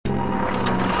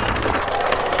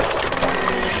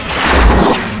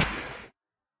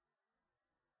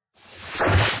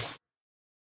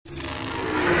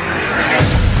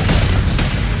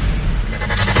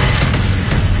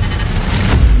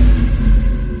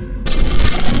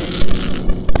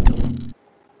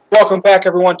Welcome back,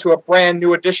 everyone, to a brand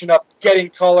new edition of Getting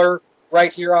Color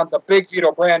right here on the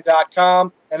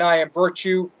BigVitoBrand.com. And I am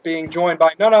Virtue, being joined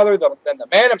by none other than the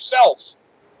man himself,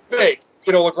 Big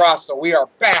Vito LaGrasso. We are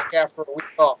back after a week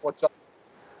off. What's up?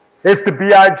 It's the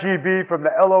BIGV from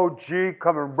the LOG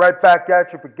coming right back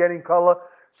at you for Getting Color.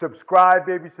 Subscribe,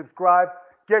 baby, subscribe.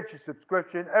 Get your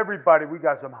subscription. Everybody, we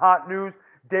got some hot news.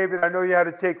 David, I know you had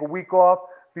to take a week off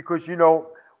because, you know,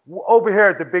 over here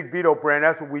at the Big Vito brand,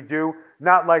 that's what we do.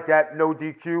 Not like at No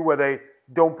DQ where they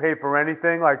don't pay for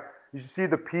anything. Like, you see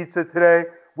the pizza today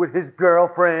with his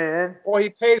girlfriend. Well, he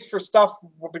pays for stuff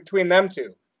between them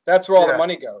two. That's where all the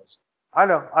money goes. I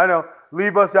know.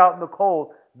 Leave us out in the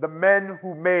cold. The men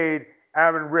who made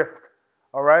Aaron Rift.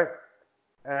 All right?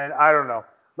 And I don't know.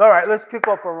 All right, let's kick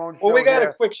off our own show. Well, we got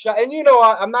a quick shot. And, you know,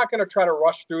 I'm not going to try to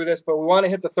rush through this, but we want to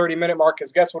hit the 30-minute mark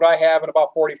because guess what I have in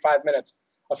about 45 minutes?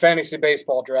 A fantasy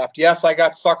baseball draft. Yes, I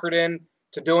got suckered in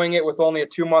to doing it with only a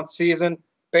 2-month season.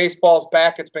 Baseball's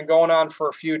back. It's been going on for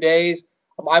a few days.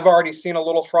 I've already seen a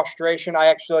little frustration. I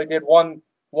actually did one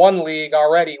league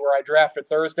already where I drafted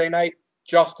Thursday night.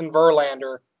 Justin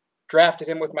Verlander. Drafted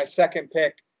him with my second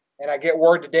pick. And I get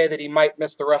word today that he might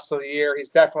miss the rest of the year. He's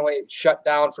definitely shut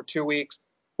down for 2 weeks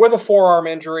with a forearm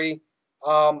injury.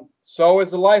 So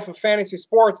is the life of fantasy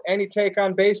sports. Any take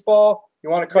on baseball? You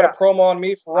want to cut a promo on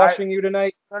me for rushing you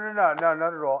tonight? No, not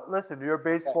at all. Listen, you're a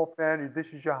baseball fan.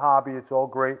 This is your hobby. It's all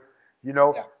great. You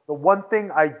know, the one thing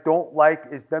I don't like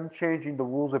is them changing the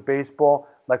rules of baseball,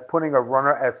 like putting a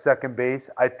runner at second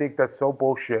base. I think that's so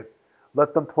bullshit.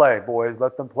 Let them play, boys.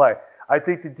 Let them play. I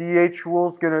think the DH rule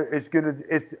is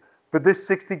for this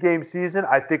 60-game season.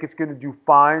 I think it's gonna do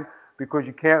fine because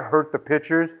you can't hurt the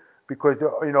pitchers because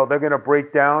they're gonna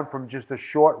break down from just a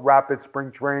short, rapid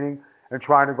spring training and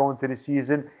trying to go into the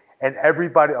season. And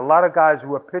everybody, a lot of guys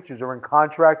who are pitchers are in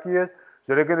contract years,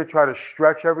 so they're gonna try to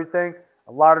stretch everything.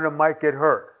 A lot of them might get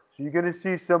hurt. So you're gonna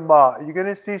see some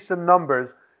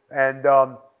numbers. And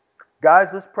guys,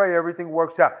 let's pray everything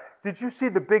works out. Did you see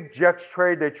the big Jets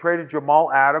trade? They traded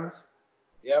Jamal Adams.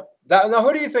 Yep. Now,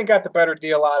 who do you think got the better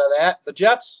deal out of that? The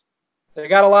Jets? They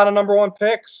got a lot of number one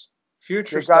picks,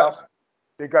 stuff.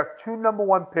 They got 2 number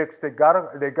one picks. They got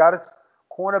a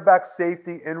cornerback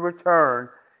safety in return,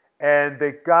 and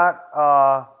they got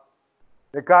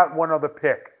one other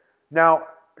pick. Now,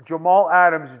 Jamal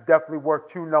Adams is definitely worth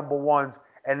 2 number ones,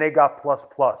 and they got plus.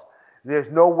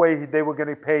 There's no way they were going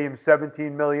to pay him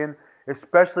 $17 million,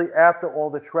 especially after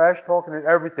all the trash talking and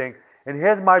everything. And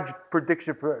here's my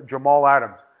prediction for Jamal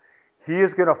Adams. He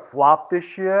is going to flop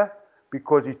this year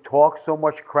because he talks so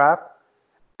much crap,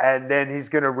 and then he's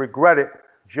going to regret it,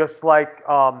 just like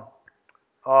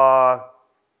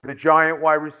the giant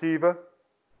wide receiver.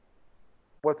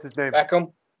 What's his name?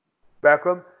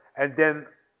 Beckham. And then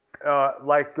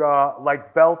like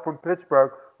Bell from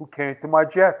Pittsburgh, who came to my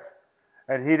Jets.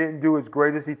 And he didn't do as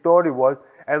great as he thought he was.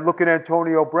 And look at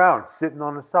Antonio Brown sitting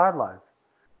on the sidelines.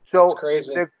 So that's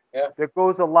crazy. There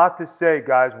goes a lot to say,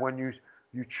 guys. When you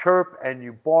chirp and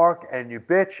you bark and you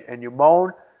bitch and you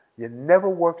moan, it never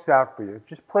works out for you.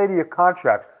 Just play to your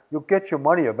contracts. You'll get your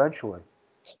money eventually.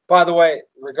 By the way,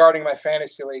 regarding my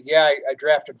fantasy league, I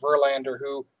drafted Verlander,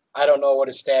 who I don't know what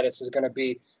his status is going to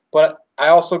be. But I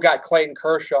also got Clayton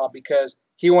Kershaw because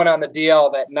he went on the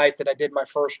DL that night that I did my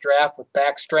first draft with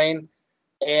back strain,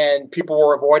 and people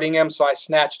were avoiding him, so I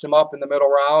snatched him up in the middle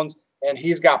rounds, and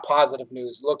he's got positive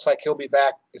news. Looks like he'll be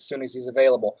back as soon as he's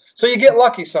available. So you get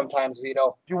lucky sometimes,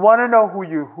 Vito. Do you want to know who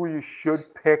you should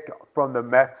pick from the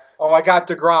Mets? Oh, I got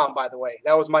DeGrom, by the way.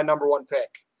 That was my number one pick.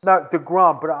 Not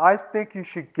DeGrom, but I think you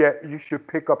should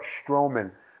pick up Stroman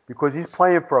because he's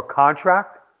playing for a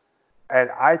contract,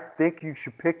 and I think you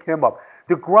should pick him up.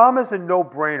 DeGrom is a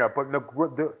no-brainer, but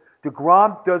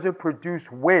DeGrom doesn't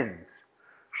produce wins.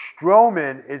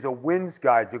 Stroman is a wins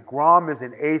guy. DeGrom is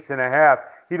an ace and a half.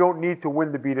 He don't need to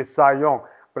win to be the Cy Young.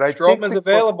 But Stroman's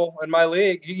available in my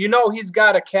league. You know he's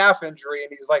got a calf injury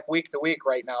and he's like week to week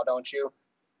right now, don't you?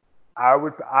 I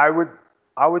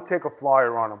would take a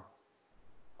flyer on him.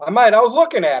 I might. I was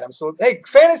looking at him. So hey,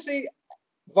 fantasy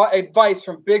advice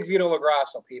from Big Vito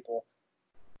LaGrasso, people.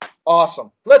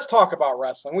 Awesome. Let's talk about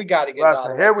wrestling. We got to get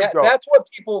out of Here we go. That's what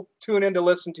people tune in to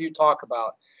listen to you talk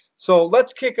about. So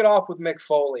let's kick it off with Mick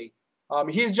Foley.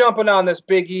 He's jumping on this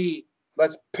Big E.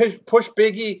 Let's push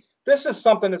Big E. This is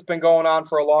something that's been going on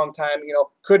for a long time. You know,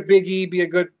 could Big E be a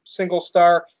good single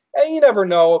star? And you never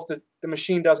know if the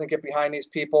machine doesn't get behind these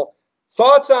people.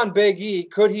 Thoughts on Big E?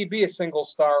 Could he be a single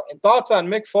star? And thoughts on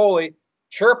Mick Foley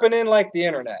chirping in like the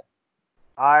internet?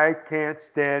 I can't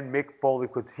stand Mick Foley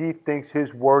because he thinks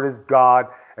his word is God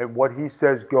and what he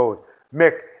says goes.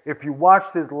 Mick, if you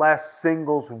watched his last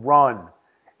singles run,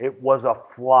 It was a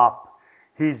flop.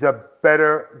 He's a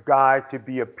better guy to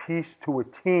be a piece to a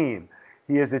team.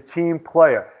 He is a team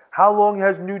player. How long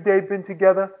has New Day been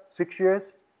together? 6 years?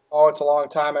 Oh, it's a long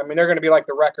time. I mean, they're going to be like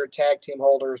the record tag team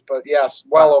holders, but yes,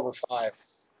 well over 5.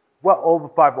 Well, over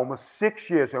 5, almost 6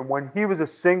 years. And when he was a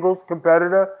singles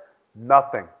competitor,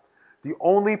 nothing. The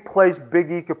only place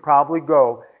Big E could probably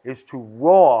go is to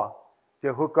Raw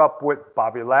to hook up with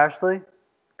Bobby Lashley,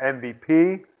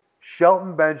 MVP,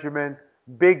 Shelton Benjamin,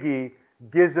 Big E,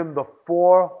 gives them the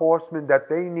 4 horsemen that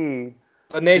they need.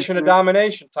 The Nation of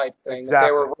Domination type thing that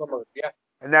they were rumored. Yeah.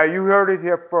 And now you heard it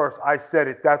here first. I said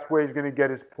it. That's where he's going to get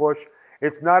his push.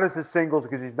 It's not as a singles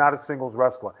because he's not a singles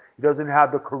wrestler. He doesn't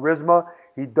have the charisma.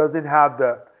 He doesn't have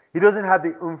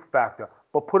the oomph factor.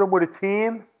 But put him with a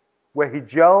team where he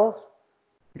gels,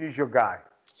 he's your guy.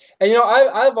 And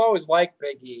I've always liked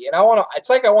Big E, and it's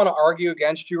like I want to argue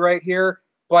against you right here.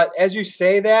 But as you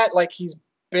say that, like he's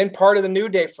been part of the New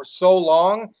Day for so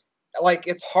long, like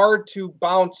it's hard to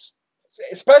bounce,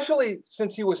 especially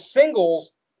since he was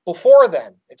singles before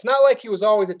then. It's not like he was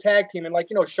always a tag team,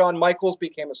 and Shawn Michaels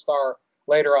became a star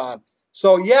later on.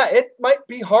 So yeah, it might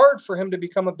be hard for him to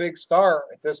become a big star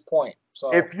at this point.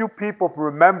 So if you people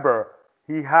remember,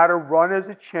 he had a run as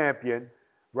a champion,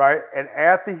 right? And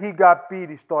after he got beat,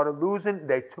 he started losing.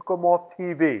 They took him off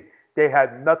TV. They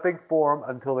had nothing for him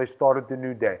until they started the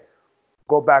New Day.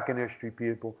 Go back in history,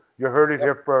 people. You heard it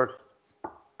here first.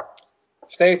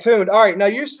 Stay tuned. All right, now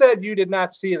you said you did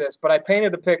not see this, but I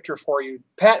painted the picture for you.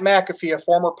 Pat McAfee, a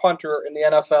former punter in the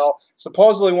NFL,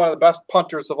 supposedly one of the best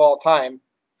punters of all time.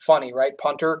 Funny, right?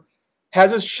 Punter.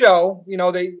 Has a show,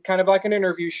 they kind of like an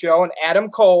interview show, and Adam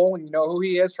Cole, and you know who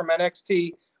he is from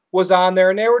NXT, was on there,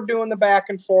 and they were doing the back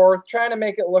and forth, trying to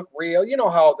make it look real. You know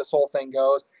how this whole thing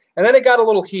goes. And then it got a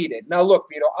little heated. Now, look,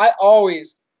 Vito, I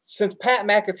always, since Pat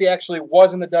McAfee actually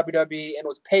was in the WWE and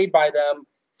was paid by them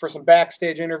for some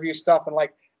backstage interview stuff, and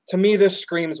to me, this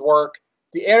screams work.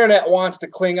 The internet wants to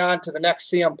cling on to the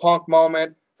next CM Punk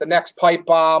moment, the next pipe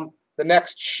bomb, the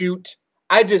next shoot.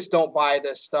 I just don't buy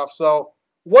this stuff. So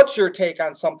what's your take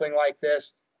on something like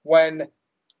this when,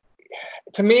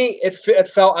 to me, it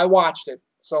felt, I watched it.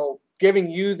 So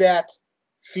giving you that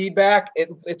feedback,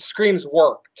 it screams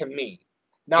work to me.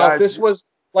 Now, guys, if this was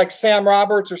like Sam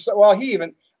Roberts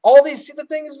all these, see the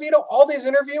thing is, Vito, all these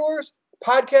interviewers,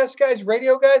 podcast guys,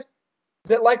 radio guys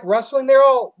that like wrestling, they're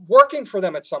all working for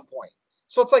them at some point.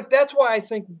 So it's like, that's why I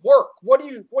think work.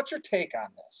 What's your take on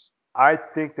this? I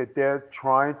think that they're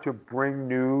trying to bring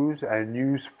news and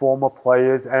use former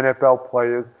players, NFL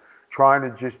players, trying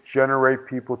to just generate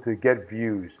people to get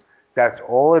views. That's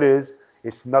all it is.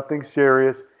 It's nothing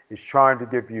serious. It's trying to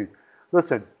get views.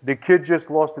 Listen, the kid just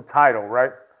lost the title,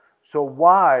 right? So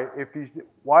why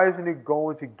isn't he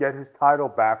going to get his title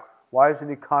back? Why isn't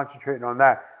he concentrating on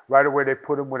that? Right away they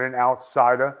put him with an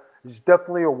outsider. It's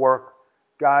definitely a work.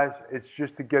 Guys, it's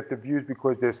just to get the views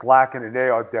because they're slacking and they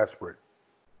are desperate.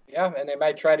 Yeah, and they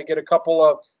might try to get a couple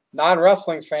of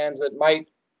non-wrestling fans that might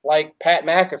like Pat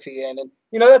McAfee in. And,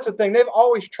 that's the thing. They've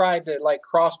always tried to,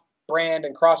 cross-brand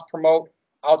and cross-promote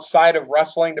outside of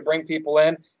wrestling to bring people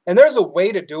in. And there's a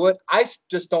way to do it. I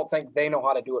just don't think they know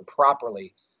how to do it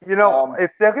properly.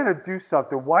 If they're going to do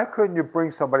something, why couldn't you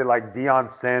bring somebody like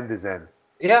Deion Sanders in?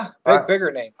 Yeah,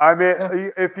 bigger name. I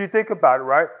mean, if you think about it,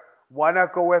 right? Why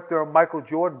not go after Michael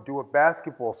Jordan, do a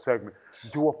basketball segment,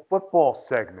 do a football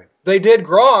segment? They did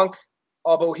Gronk,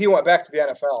 although he went back to the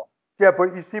NFL. Yeah,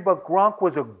 but you see, Gronk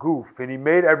was a goof, and he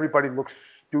made everybody look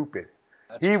stupid.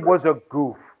 He was a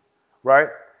goof, right?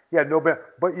 Yeah,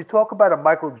 but you talk about a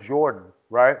Michael Jordan,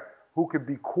 right, who could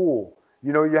be cool.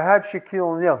 You had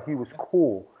Shaquille O'Neal. He was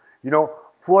cool.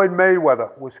 Floyd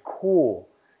Mayweather was cool.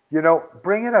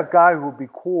 Bring in a guy who would be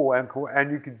cool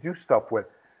and you could do stuff with.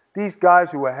 These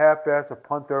guys who are half-ass, a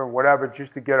punter and whatever,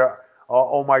 just to get a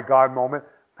oh my God moment.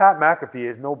 Pat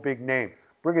McAfee is no big name.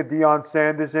 Bring a Deion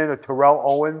Sanders in, a Terrell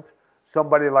Owens,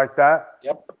 somebody like that.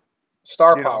 Yep.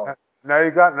 Star power. Now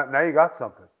you got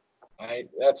something.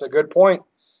 That's a good point.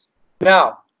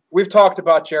 Now, we've talked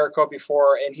about Jericho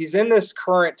before, and he's in this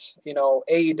current,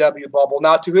 AEW bubble.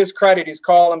 Now, to his credit, he's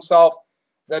calling himself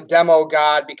the demo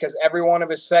god because every one of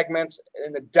his segments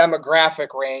in the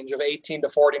demographic range of 18 to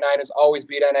 49 has always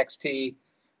beat NXT.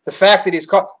 The fact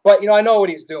that but I know what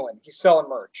he's doing. He's selling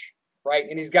merch, right?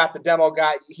 And he's got the demo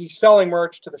guy. He's selling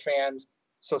merch to the fans.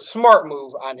 So smart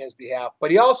move on his behalf.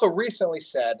 But he also recently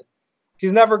said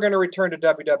he's never going to return to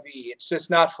WWE. It's just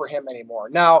not for him anymore.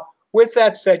 Now, with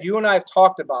that said, you and I have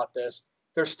talked about this.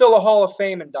 There's still a Hall of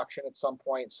Fame induction at some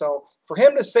point. So for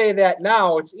him to say that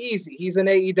now, it's easy. He's in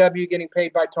AEW getting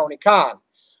paid by Tony Khan.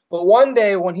 But one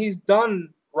day when he's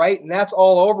done right? And that's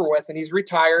all over with. And he's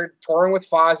retired, touring with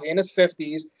Fozzy in his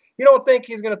 50s. You don't think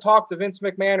he's going to talk to Vince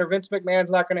McMahon, or Vince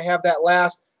McMahon's not going to have that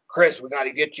last, Chris, we got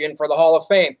to get you in for the Hall of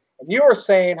Fame. And you were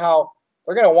saying how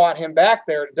they're going to want him back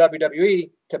there to WWE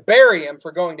to bury him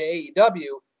for going to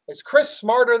AEW. Is Chris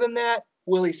smarter than that?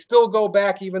 Will he still go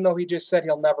back even though he just said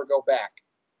he'll never go back?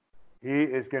 He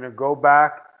is going to go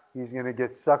back. He's going to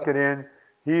get suckered in.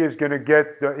 He's going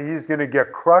to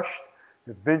get crushed.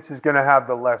 Vince is going to have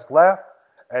the left,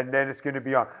 and then it's going to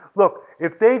be on. Look,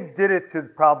 if they did it to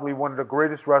probably one of the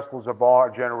greatest wrestlers of our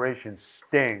generation,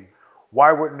 Sting,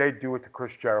 why wouldn't they do it to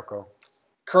Chris Jericho?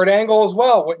 Kurt Angle as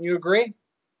well, wouldn't you agree?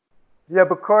 Yeah,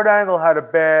 but Kurt Angle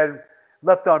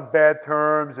left on bad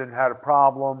terms and had a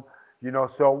problem,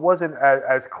 so it wasn't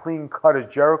as clean cut as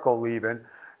Jericho leaving.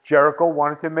 Jericho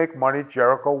wanted to make money.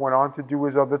 Jericho went on to do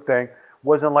his other thing.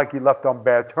 Wasn't like he left on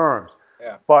bad terms.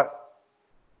 Yeah. But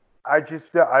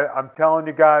I'm telling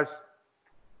you guys,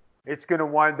 it's going to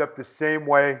wind up the same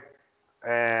way,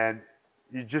 and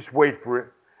you just wait for it.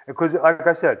 Because, like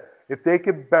I said, if they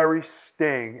could bury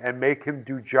Sting and make him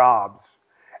do jobs,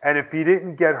 and if he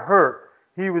didn't get hurt,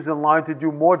 he was in line to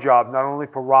do more jobs, not only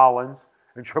for Rollins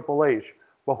and Triple H,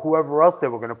 but whoever else they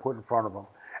were going to put in front of him.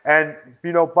 And,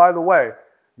 by the way,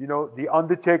 the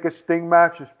Undertaker-Sting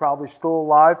match is probably still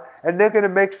alive, and they're going to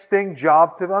make Sting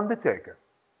job to Undertaker.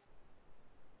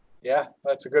 Yeah,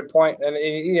 that's a good point. And,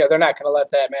 they're not going to let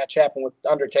that match happen with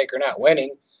Undertaker not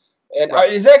winning. And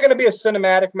right. Is that going to be a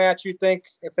cinematic match, you think,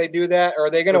 if they do that? Or are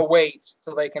they going to wait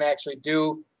so they can actually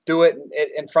do it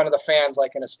in front of the fans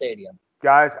like in a stadium?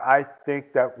 Guys, I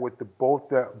think that with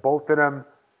both of them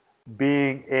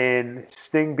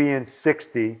Sting being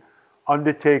 60,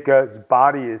 Undertaker's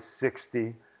body is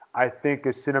 60, I think a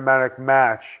cinematic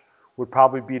match would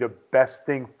probably be the best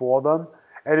thing for them,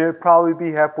 and it would probably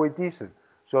be halfway decent.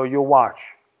 So you'll watch.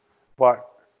 But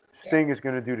Sting is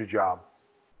going to do the job.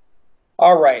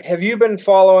 All right. Have you been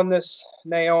following this,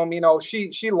 Naomi?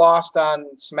 She lost on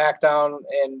SmackDown,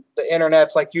 and the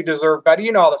internet's like, you deserve better.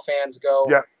 You know how the fans go.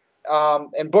 Yeah.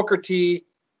 And Booker T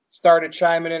started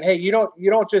chiming in, hey, you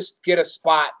don't just get a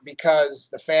spot because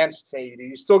the fans say you do.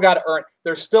 You still got to earn.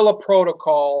 There's still a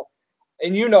protocol,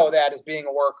 and you know that as being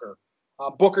a worker.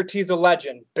 Booker T's a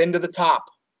legend, been to the top,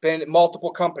 been at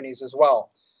multiple companies as well.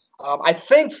 I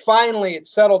think finally it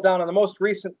settled down on the most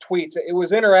recent tweets. It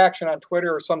was interaction on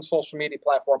Twitter or some social media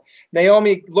platform.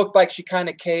 Naomi looked like she kind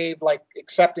of caved, like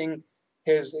accepting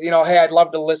his, hey, I'd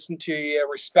love to listen to you,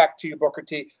 respect to you, Booker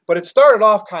T. But it started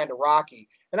off kind of rocky.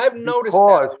 And I've noticed that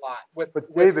a lot with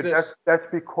David, this. That's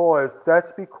because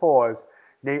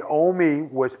Naomi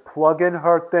was plugging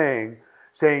her thing,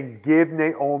 saying give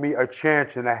Naomi a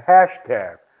chance in a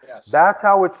hashtag. Yes. That's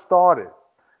how it started.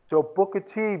 So Booker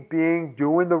T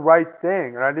doing the right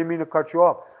thing, and I didn't mean to cut you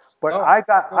off, but I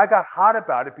got hot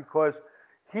about it because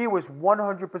he was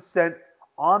 100%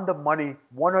 on the money,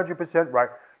 100% right.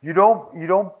 You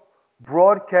don't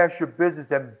broadcast your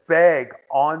business and beg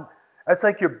on. That's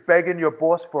like you're begging your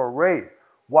boss for a raise.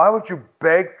 Why would you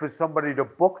beg for somebody to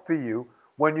book for you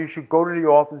when you should go to the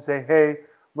office and say, hey,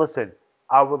 listen,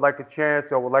 I would like a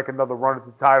chance. I would like another run at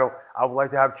the title. I would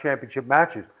like to have championship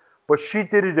matches. But she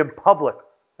did it in public.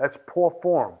 That's poor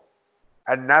form.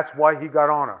 And that's why he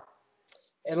got on her.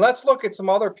 And let's look at some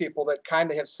other people that kind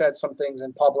of have said some things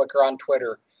in public or on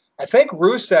Twitter. I think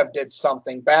Rusev did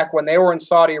something back when they were in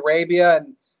Saudi Arabia,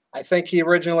 and I think he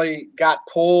originally got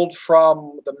pulled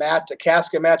from the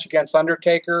casket match against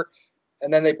Undertaker,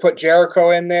 and then they put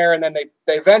Jericho in there, and then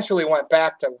they eventually went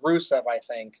back to Rusev, I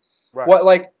think.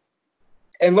 Right.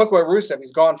 And look what Rusev,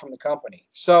 he's gone from the company.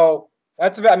 So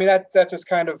that just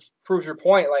kind of proves your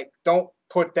point. Like, don't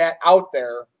put that out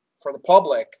there for the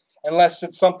public unless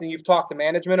it's something you've talked to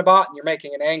management about and you're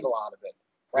making an angle out of it,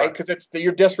 right? Because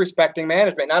you're disrespecting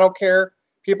management. And I don't care.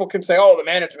 People can say, oh, the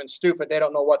management's stupid. They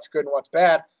don't know what's good and what's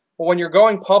bad. But when you're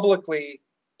going publicly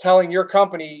telling your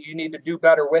company you need to do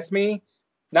better with me,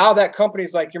 now that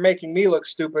company's like, you're making me look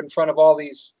stupid in front of all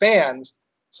these fans.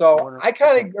 So 100%. I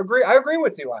kind of agree. I agree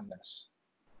with you on this.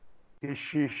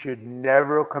 She should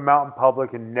never come out in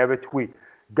public and never tweet.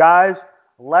 Guys,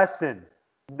 lesson.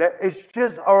 It's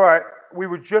just, all right, we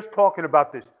were just talking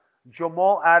about this.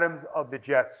 Jamal Adams of the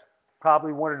Jets,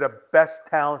 probably one of the best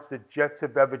talents the Jets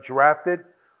have ever drafted.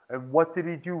 And what did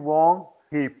he do wrong?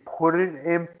 He put it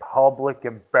in public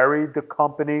and buried the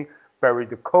company, buried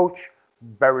the coach,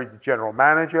 buried the general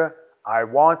manager. I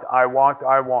want.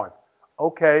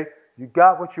 Okay, you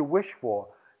got what you wish for.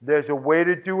 There's a way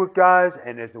to do it, guys,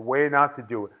 and there's a way not to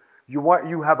do it.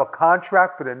 You have a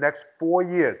contract for the next 4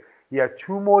 years. He had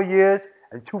 2 more years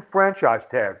and 2 franchise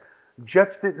tags.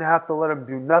 Jets didn't have to let him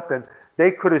do nothing.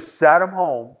 They could have sat him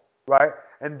home, right,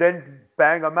 and then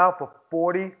bang him out for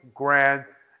 40 grand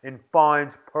in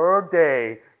fines per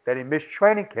day that he missed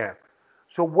training camp.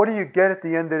 So what do you get at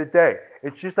the end of the day?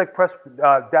 It's just like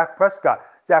Dak Prescott.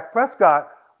 Dak Prescott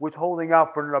was holding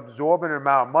out for an absorbent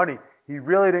amount of money. He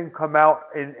really didn't come out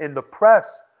in the press,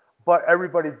 but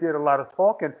everybody did a lot of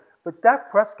talking. But Dak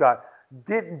Prescott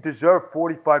didn't deserve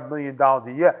 $45 million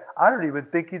a year. I don't even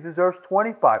think he deserves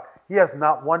 25. He has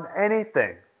not won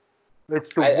anything.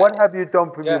 It's what have you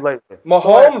done for me lately?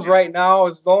 Mahomes right now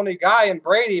is the only guy in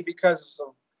Brady because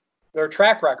of their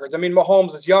track records. I mean,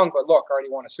 Mahomes is young, but look, already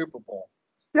won a Super Bowl.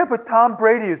 Yeah, but Tom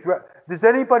Brady is. Does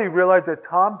anybody realize that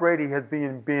Tom Brady has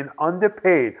been being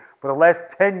underpaid for the last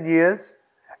 10 years?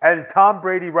 And Tom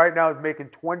Brady right now is making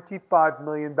 $25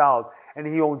 million, and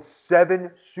he owns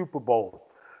 7 Super Bowls.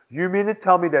 You mean to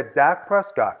tell me that Dak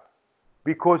Prescott,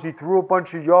 because he threw a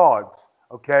bunch of yards,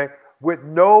 okay, with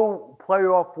no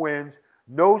playoff wins,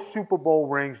 no Super Bowl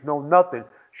rings, no nothing,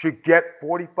 should get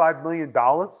 $45 million?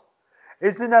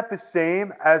 Isn't that the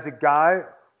same as a guy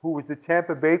who was the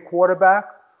Tampa Bay quarterback,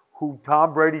 who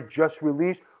Tom Brady just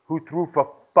released, who threw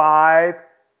for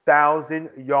 5,000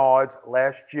 yards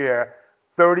last year,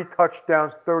 30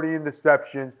 touchdowns, 30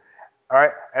 interceptions, all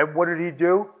right? And what did he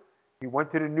do? He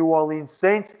went to the New Orleans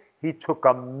Saints. He took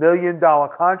 $1 million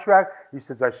contract. He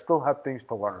says, I still have things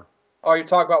to learn. Oh, you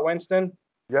talk about Winston?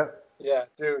 Yep. Yeah,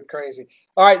 dude, crazy.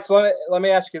 All right, so let me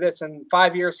ask you this. In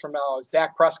 5 years from now, is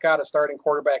Dak Prescott a starting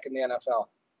quarterback in the NFL?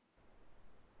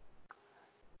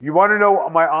 You want to know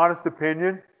my honest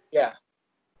opinion? Yeah.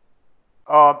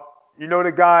 You know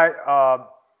the guy,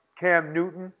 Cam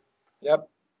Newton? Yep.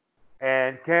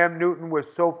 And Cam Newton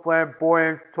was so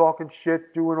flamboyant, talking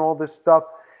shit, doing all this stuff.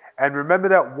 And remember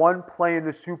that one play in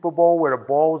the Super Bowl where the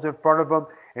ball was in front of him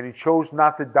and he chose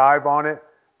not to dive on it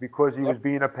because he was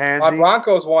being a pansy? My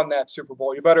Broncos won that Super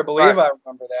Bowl. You better believe I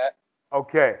remember that.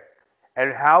 Okay.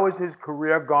 And how has his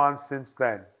career gone since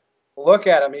then? Look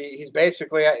at him. He's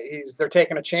basically they're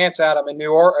taking a chance at him in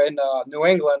New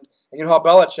England. And you know how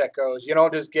Belichick goes. You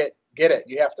don't just get it.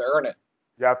 You have to earn it.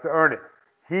 You have to earn it.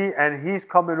 He's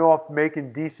coming off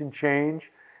making decent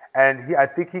change, and I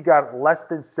think he got less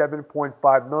than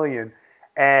 $7.5 million,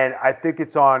 and I think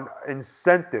it's on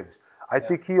incentives. I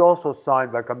think he also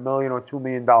signed like $1 million or $2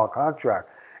 million contract,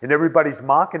 and everybody's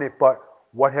mocking it. But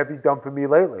what have you done for me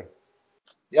lately?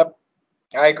 Yep,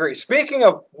 I agree. Speaking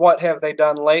of what have they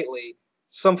done lately,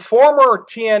 some former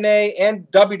TNA and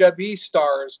WWE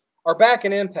stars are back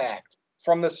in Impact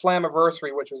from the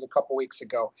Slammiversary, which was a couple weeks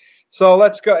ago. So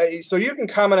let's go. So you can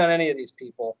comment on any of these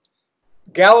people.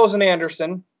 Gallows and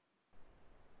Anderson,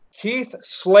 Heath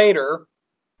Slater,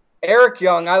 Eric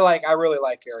Young. I really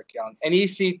like Eric Young, and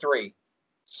EC3.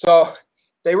 So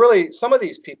some of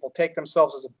these people take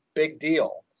themselves as a big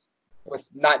deal with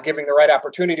not giving the right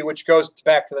opportunity, which goes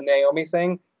back to the Naomi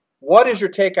thing. What is your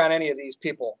take on any of these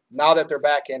people now that they're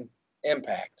back in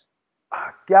Impact?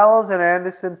 Gallows and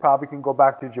Anderson probably can go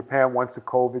back to Japan once the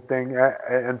COVID thing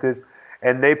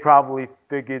and they probably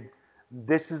figured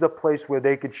this is a place where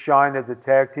they could shine as a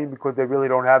tag team because they really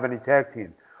don't have any tag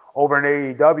teams. Over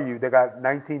in AEW, they got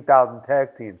 19,000 tag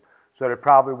teams, so they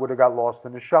probably would have got lost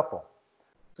in the shuffle.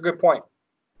 A good point.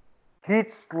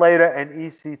 Heath Slater and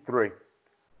EC3.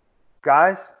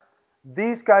 Guys,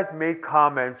 these guys made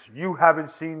comments. You haven't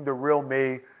seen the real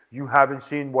me. You haven't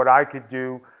seen what I could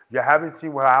do. You haven't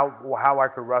seen how I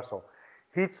could wrestle.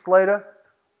 Heath Slater,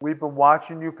 we've been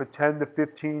watching you for 10 to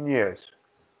 15 years.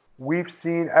 We've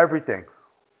seen everything.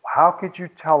 How could you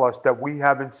tell us that we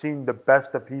haven't seen the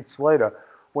best of Heath Slater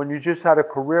when you just had a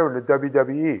career in the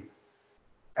WWE?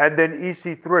 And then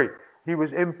EC3, he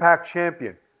was Impact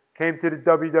champion, came to the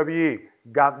WWE,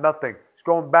 got nothing. He's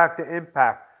going back to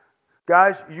Impact.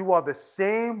 Guys, you are the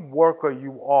same worker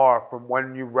you are from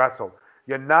when you wrestled.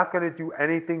 You're not going to do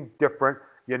anything different.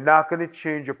 You're not going to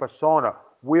change your persona.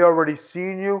 We already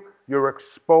seen you. You're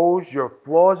exposed. Your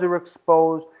flaws are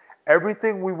exposed.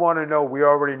 Everything we want to know, we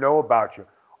already know about you.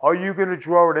 Are you going to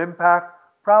draw an Impact?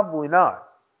 Probably not.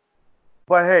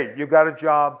 But hey, you got a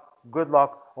job. Good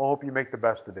luck. I hope you make the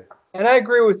best of it. And I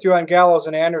agree with you on Gallows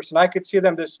and Anderson. I could see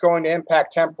them just going to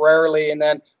Impact temporarily, and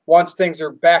then once things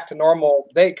are back to normal,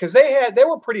 they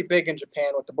were pretty big in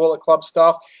Japan with the Bullet Club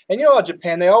stuff. And you know how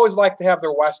Japan, they always like to have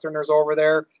their Westerners over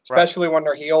there, especially when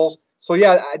they're heels. So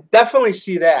yeah, I definitely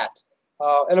see that.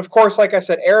 And of course, like I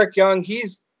said, Eric Young,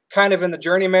 he's kind of in the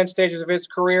journeyman stages of his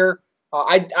career.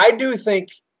 I do think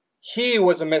he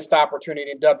was a missed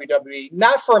opportunity in WWE,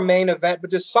 not for a main event,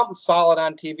 but just something solid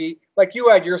on TV. Like you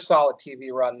had your solid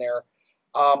TV run there.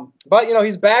 But, you know,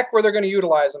 he's back where they're going to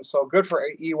utilize him. So good for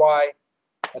EY.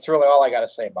 That's really all I got to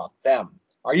say about them.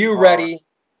 Are you ready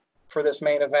for this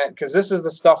main event, because this is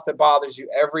the stuff that bothers you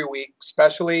every week,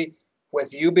 especially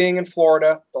with you being in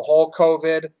Florida, the whole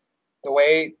COVID, the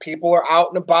way people are out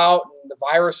and about and the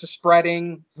virus is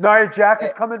spreading. Nia Jax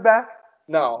is coming back?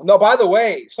 No. By the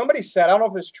way, somebody said, I don't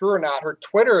know if it's true or not, her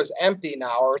Twitter is empty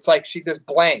now, or it's like she just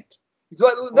blanked. This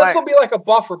will be like a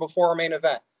buffer before our main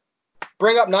event.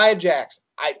 Bring up Nia Jax.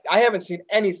 I haven't seen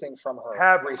anything from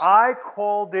her recently. I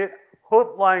called it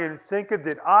hook, line, and sinker?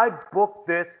 Did I book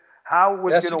this? How it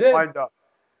was going to wind up?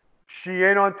 She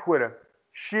ain't on Twitter.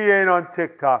 She ain't on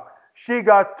TikTok. She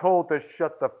got told to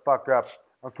shut the fuck up,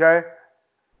 okay?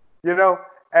 You know,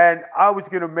 and I was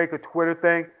going to make a Twitter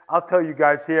thing. I'll tell you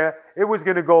guys here. It was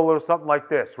going to go a little something like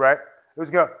this, right? It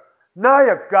was going to,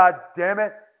 Nia,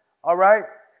 goddammit, all right?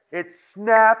 It's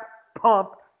snap, pump,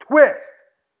 twist.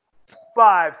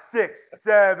 5, 6,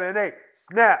 7, 8.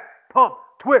 Snap, pump,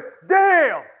 twist.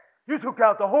 Damn! You took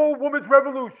out the whole women's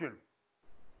revolution.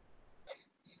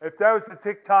 If that was the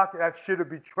TikTok, that should have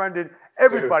been trending.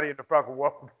 Everybody in the fucking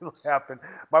world would be laughing.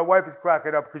 My wife is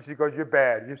cracking up because she goes, "You're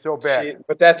bad. You're so bad."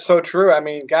 But that's so true. I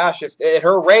mean, gosh, if at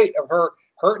her rate of her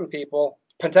hurting people,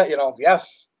 you know,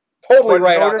 yes, totally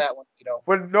right on that one. You know.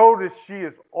 But notice she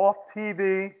is off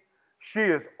TV. She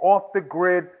is off the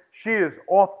grid. She is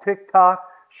off TikTok.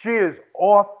 She is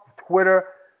off Twitter.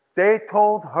 They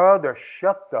told her to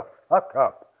shut the fuck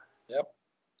up. Yep.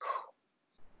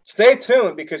 Stay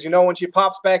tuned, because you know when she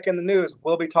pops back in the news,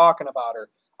 we'll be talking about her.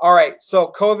 All right,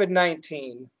 so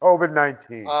COVID-19.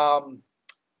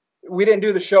 We didn't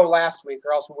do the show last week,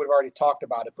 or else we would have already talked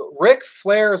about it. But Ric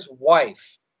Flair's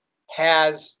wife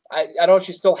has, I don't know if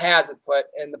she still has it, but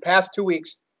in the past 2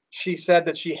 weeks, she said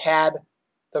that she had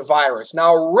the virus.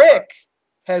 Now, Rick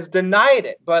has denied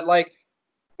it, but like,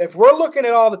 if we're looking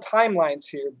at all the timelines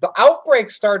here, the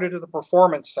outbreak started at the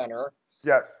Performance Center.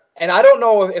 Yes. And I don't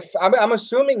know if I'm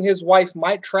assuming his wife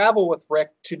might travel with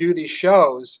Rick to do these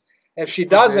shows. If she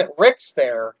doesn't, Rick's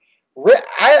there.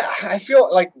 I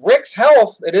feel like Rick's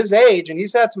health at his age, and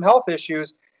he's had some health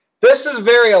issues. This is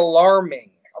very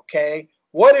alarming. Okay,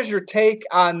 what is your take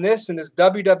on this? And is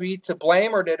WWE to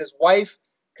blame, or did his wife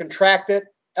contract it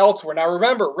elsewhere? Now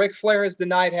remember, Ric Flair has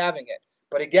denied having it,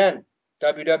 but again,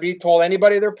 WWE told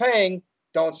anybody they're paying,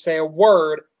 don't say a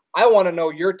word. I want to know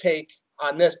your take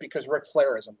on this, because Ric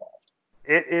Flair is involved.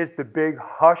 It is the big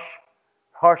hush,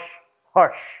 hush,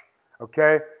 hush.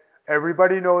 Okay?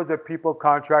 Everybody knows that people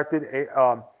contracted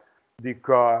the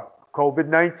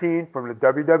COVID-19 from the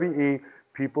WWE.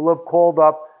 People have called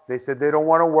up. They said they don't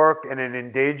want to work in an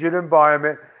endangered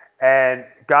environment. And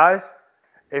guys,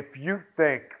 if you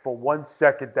think for 1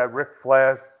 second that Ric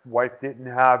Flair's wife didn't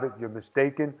have it, you're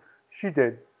mistaken. She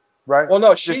did, right? Well,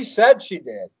 no, she said she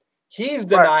did. He's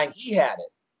denying he had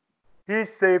it. He's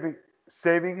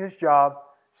saving his job,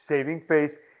 saving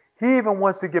face. He even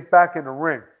wants to get back in the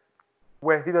ring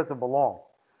where he doesn't belong.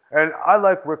 And I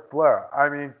like Ric Flair. I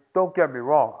mean, don't get me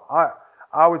wrong.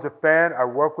 I was a fan. I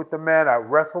worked with the man. I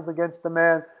wrestled against the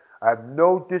man. I have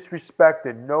no disrespect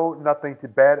and nothing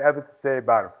bad ever to say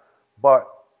about him. But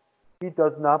he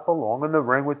does not belong in the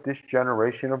ring with this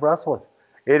generation of wrestlers.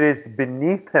 It is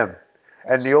beneath him.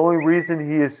 And the only reason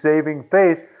he is saving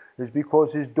face is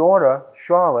because his daughter,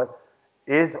 Charlotte,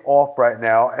 is off right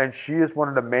now, and she is one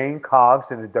of the main cogs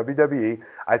in the WWE.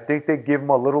 I think they give him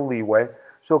a little leeway.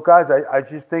 So, guys, I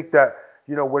just think that,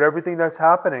 you know, with everything that's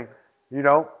happening, you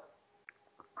know,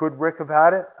 could Rick have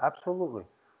had it? Absolutely.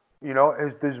 You know,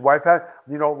 his wife had,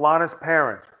 you know, Lana's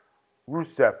parents,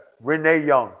 Rusev, Renee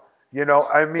Young. You know,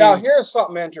 I mean. Now, here's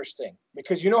something interesting,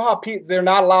 because you know how they're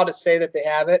not allowed to say that they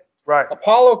have it? Right.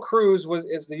 Apollo Crews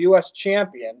is the U.S.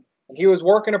 champion. He was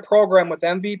working a program with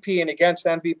MVP and against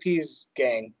MVP's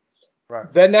gang.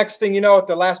 Right. The next thing you know, at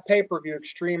the last pay-per-view,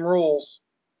 Extreme Rules,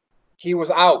 he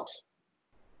was out.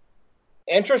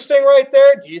 Interesting right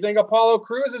there. Do you think Apollo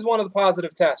Crews is one of the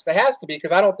positive tests? It has to be,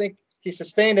 because I don't think he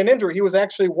sustained an injury. He was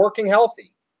actually working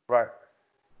healthy. Right.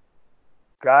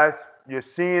 Guys, you're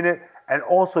seeing it. And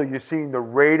also you're seeing the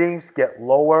ratings get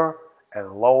lower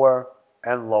and lower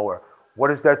and lower. What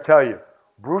does that tell you?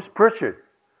 Bruce Pritchard,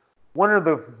 one of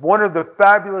the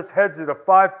fabulous heads of the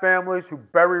 5 families who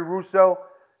bury Russo,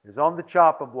 is on the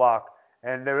chopping block,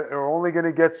 and they're only going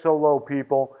to get so low,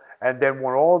 people. And then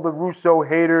when all the Russo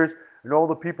haters and all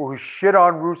the people who shit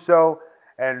on Russo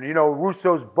and, you know,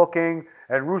 Russo's booking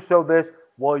and Russo this,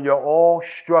 well, you're all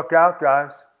struck out,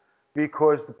 guys,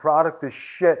 because the product is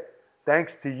shit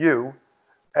thanks to you,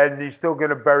 and he's still going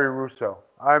to bury Russo.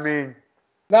 I mean.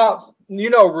 Now, you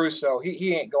know Russo,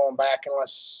 he ain't going back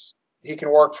unless he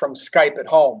can work from Skype at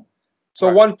home.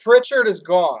 So when Pritchard is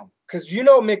gone, because you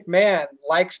know McMahon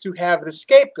likes to have the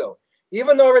scapegoat.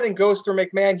 Even though everything goes through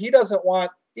McMahon, he doesn't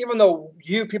want even though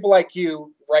people like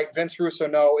you, right, Vince Russo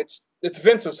know it's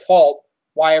Vince's fault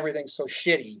why everything's so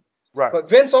shitty. Right. But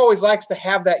Vince always likes to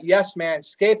have that yes man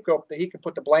scapegoat that he can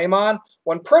put the blame on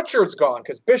when Pritchard's gone,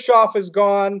 because Bischoff is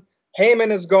gone,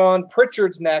 Heyman is gone,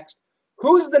 Pritchard's next.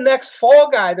 Who's the next fall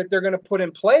guy that they're going to put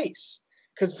in place?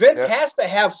 Because Vince has to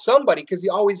have somebody, because he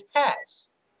always has.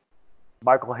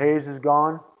 Michael Hayes is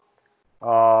gone.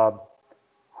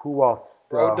 Who else?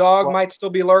 Road Dogg might still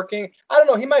be lurking. I don't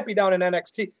know. He might be down in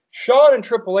NXT. Shawn and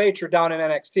Triple H are down in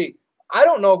NXT. I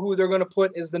don't know who they're going to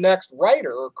put as the next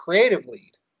writer or creative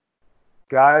lead.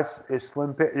 Guys,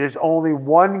 there's only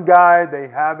one guy they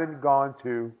haven't gone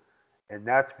to, and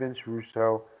that's Vince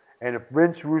Russo. And if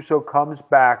Vince Russo comes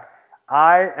back,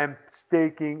 I am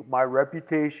staking my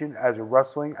reputation as a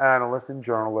wrestling analyst and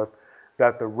journalist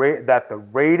that the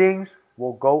ratings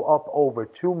will go up over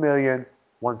 2 million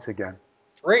once again.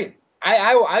 3.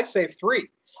 I say 3.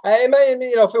 I mean,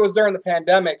 if it was during the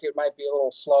pandemic, it might be a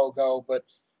little slow go. But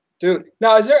dude,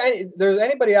 now is there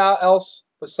anybody else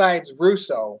besides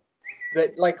Russo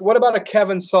that, like, what about a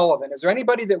Kevin Sullivan? Is there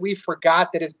anybody that we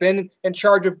forgot that has been in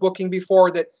charge of booking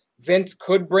before that Vince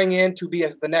could bring in to be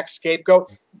as the next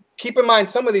scapegoat? Keep in mind,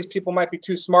 some of these people might be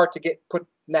too smart to get put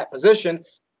in that position,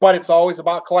 but it's always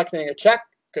about collecting a check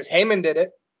because Heyman did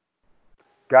it.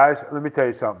 Guys, let me tell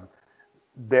you something.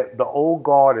 The old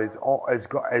guard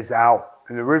is out,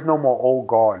 and there is no more old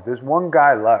guard. There's one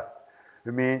guy left.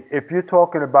 I mean, if you're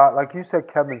talking about, like you said,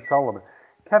 Kevin Sullivan.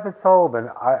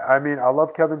 I mean, I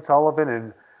love Kevin Sullivan,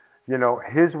 and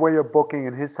his way of booking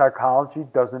and his psychology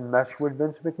doesn't mesh with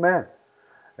Vince McMahon.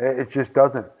 It just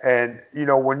doesn't. And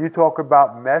when you talk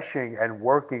about meshing and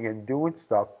working and doing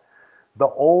stuff, the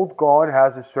old guard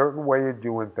has a certain way of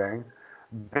doing things.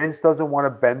 Vince doesn't want to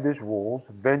bend his rules.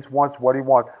 Vince wants what he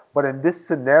wants. But in this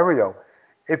scenario,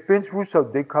 if Vince Russo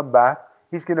did come back,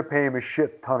 he's going to pay him a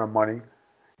shit ton of money.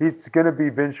 It's going to be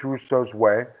Vince Russo's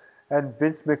way, and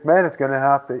Vince McMahon is going to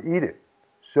have to eat it.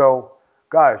 So,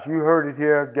 guys, you heard it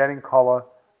here, Getting Color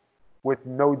with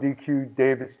no DQ,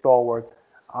 David Stallworth.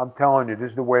 I'm telling you,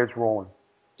 this is the way it's rolling.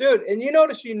 Dude, and you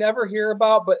notice you never hear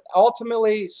about, but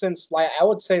ultimately, since, like, I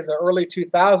would say the early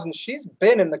 2000s, she's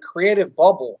been in the creative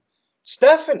bubble.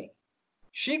 Stephanie,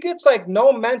 she gets like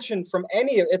no mention from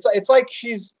any of it. It's like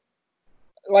she's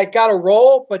like got a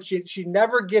role, but she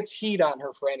never gets heat on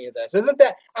her for any of this. Isn't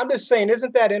that? I'm just saying,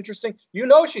 isn't that interesting?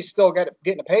 She's still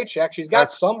getting a paycheck. She's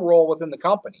got some role within the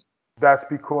company. That's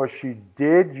because she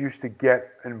used to get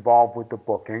involved with the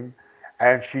booking,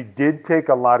 and she did take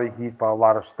a lot of heat for a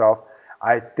lot of stuff.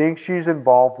 I think she's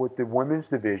involved with the women's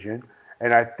division,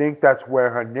 and I think that's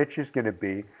where her niche is going to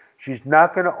be. She's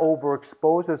not going to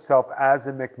overexpose herself as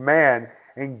a McMahon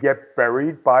and get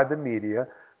buried by the media.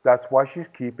 That's why she's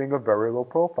keeping a very low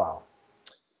profile.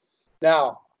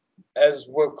 Now, as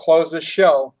we'll close this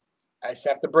show, I just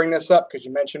have to bring this up because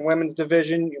you mentioned women's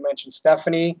division. You mentioned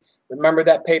Stephanie. Remember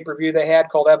that pay-per-view they had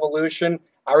called Evolution?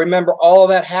 I remember all of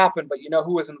that happened, but you know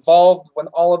who was involved when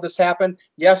all of this happened?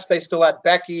 Yes, they still had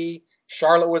Becky.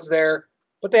 Charlotte was there,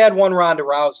 but they had one Ronda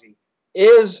Rousey.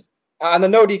 On the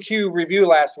No DQ review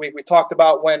last week, we talked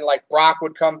about when, like, Brock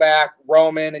would come back,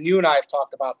 Roman, and you and I have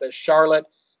talked about this. Charlotte,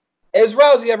 is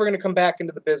Rousey ever going to come back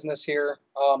into the business here?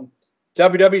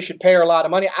 WWE should pay her a lot of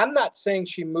money. I'm not saying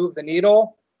she moved the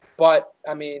needle, but,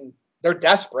 I mean, they're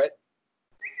desperate.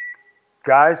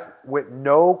 Guys, with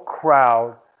no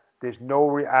crowd, there's no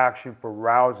reaction for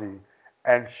Rousey,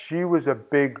 and she was a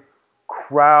big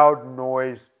crowd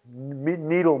noise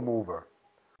needle mover.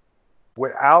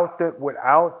 Without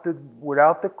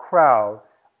the crowd,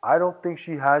 I don't think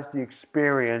she has the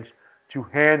experience to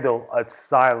handle a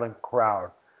silent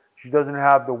crowd. She doesn't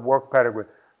have the work pedigree.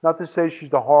 Not to say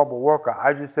she's a horrible worker.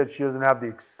 I just said she doesn't have the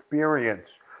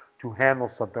experience to handle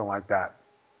something like that.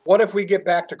 What if we get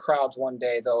back to crowds one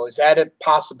day, though? Is that a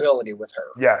possibility with her?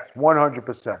 Yes,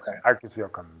 100%. Okay. I can see her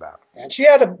coming back. And she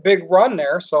had a big run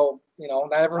there, so,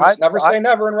 never say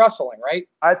never in wrestling, right?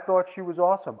 I thought she was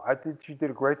awesome. I think she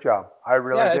did a great job. I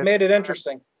really did. It made it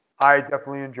interesting. I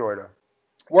definitely enjoyed her.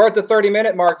 We're at the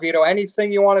 30-minute mark, Vito.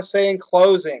 Anything you want to say in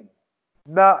closing?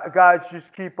 No, guys,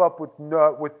 just keep up with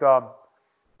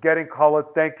Getting Color.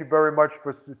 Thank you very much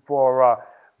for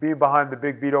being behind the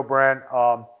Big Vito brand.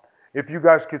 If you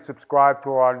guys could subscribe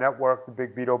to our network, the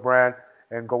Big Vito brand,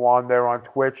 and go on there on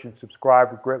Twitch and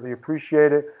subscribe, we greatly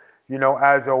appreciate it.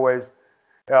 As always,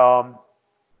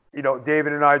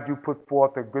 David and I do put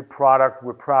forth a good product.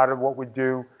 We're proud of what we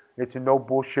do. It's a no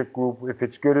bullshit group. If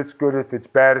it's good, it's good. If it's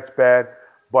bad, it's bad.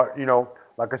 But,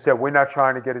 like I said, we're not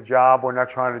trying to get a job. We're not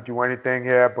trying to do anything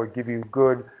here but give you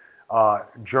good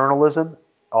journalism,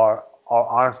 our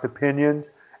honest opinions,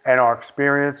 and our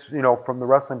experience, from the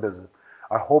wrestling business.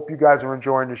 I hope you guys are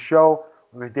enjoying the show.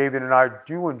 I mean, David and I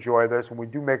do enjoy this, and we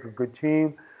do make a good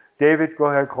team. David, go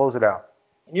ahead, close it out.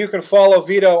 You can follow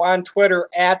Vito on Twitter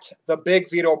at the Big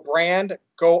Vito Brand.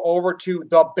 Go over to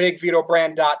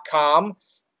thebigvitobrand.com.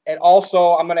 And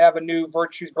also, I'm going to have a new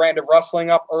Virtues brand of wrestling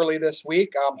up early this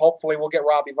week. Hopefully, we'll get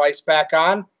Robbie Weiss back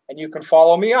on. And you can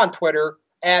follow me on Twitter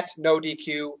at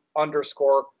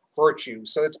NoDQ_Virtue.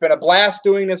 So it's been a blast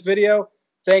doing this video.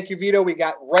 Thank you, Vito. We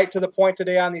got right to the point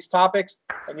today on these topics.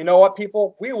 And you know what,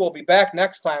 people? We will be back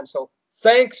next time. So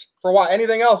thanks for watching.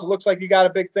 Anything else? It looks like you got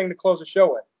a big thing to close the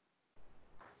show with.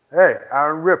 Hey,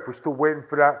 Aaron Rip, we're still waiting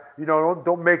for that. You know,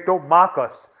 don't mock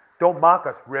us. Don't mock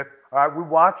us, Rip. All right, we're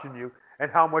watching you and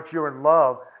how much you're in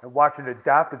love and watching the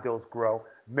daffodils grow,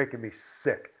 making me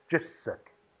sick. Just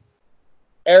sick.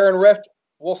 Aaron Rift,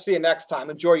 we'll see you next time.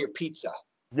 Enjoy your pizza.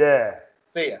 Yeah.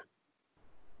 See ya.